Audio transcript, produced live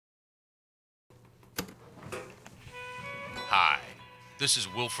This is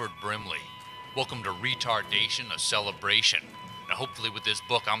Wilford Brimley. Welcome to Retardation, a Celebration. Now hopefully with this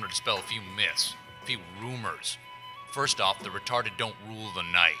book I'm going to dispel a few myths, a few rumors. First off, the retarded don't rule the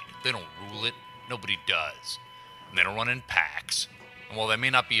night. If they don't rule it, nobody does. And they don't run in packs. And while they may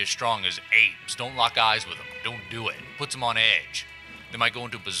not be as strong as apes, don't lock eyes with them. Don't do it. Puts them on edge. They might go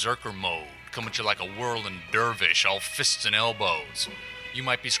into berserker mode, come at you like a whirling dervish, all fists and elbows. You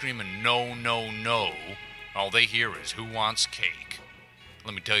might be screaming, no, no, no. All they hear is, who wants cake?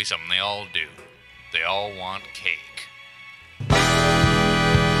 Let me tell you something, they all do. They all want cake.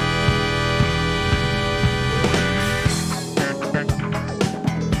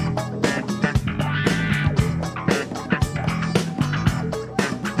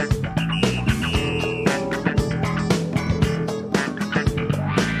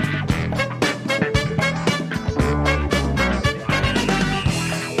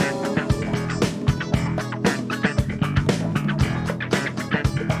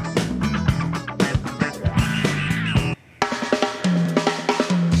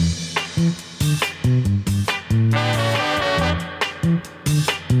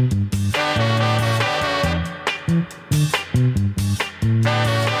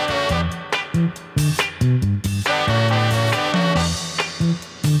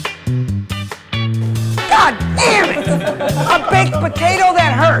 God damn it! A baked potato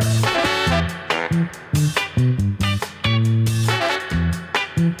that hurts!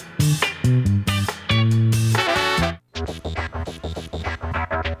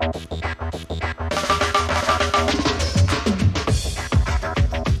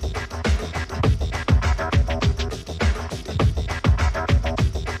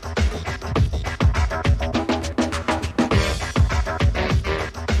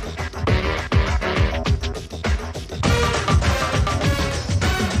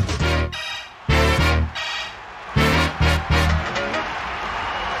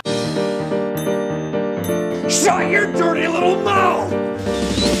 Shut your dirty little mouth!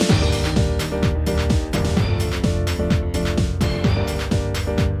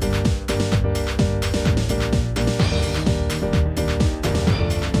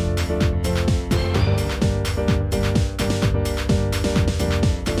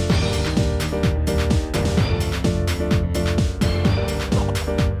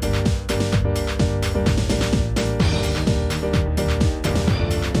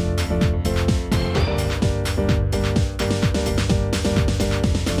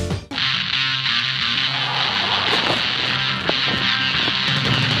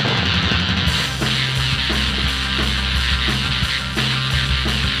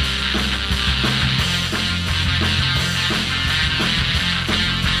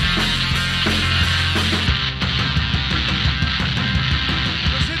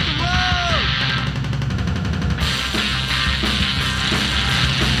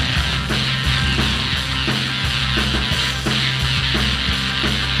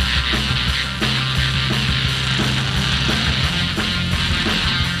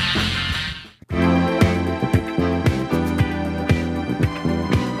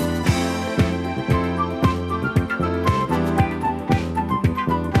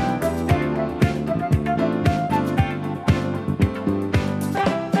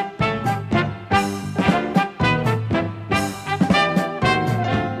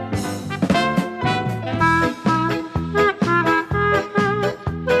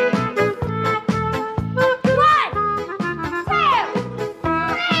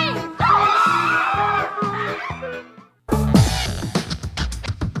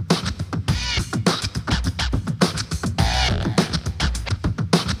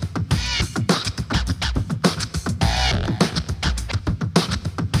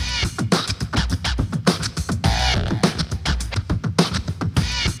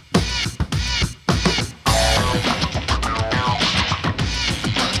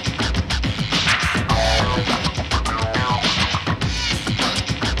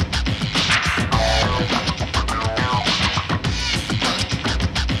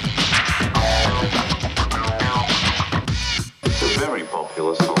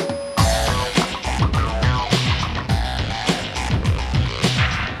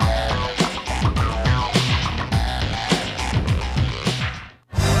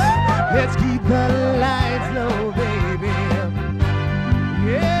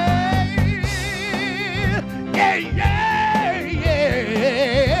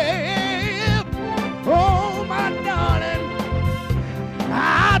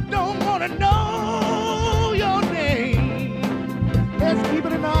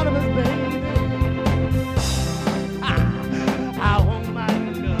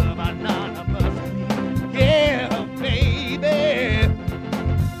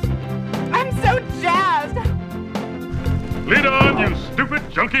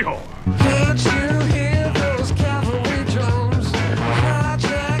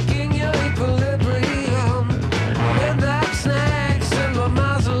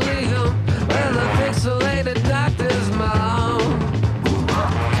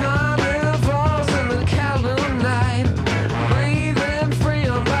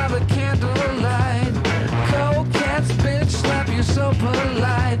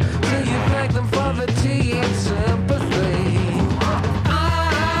 polite.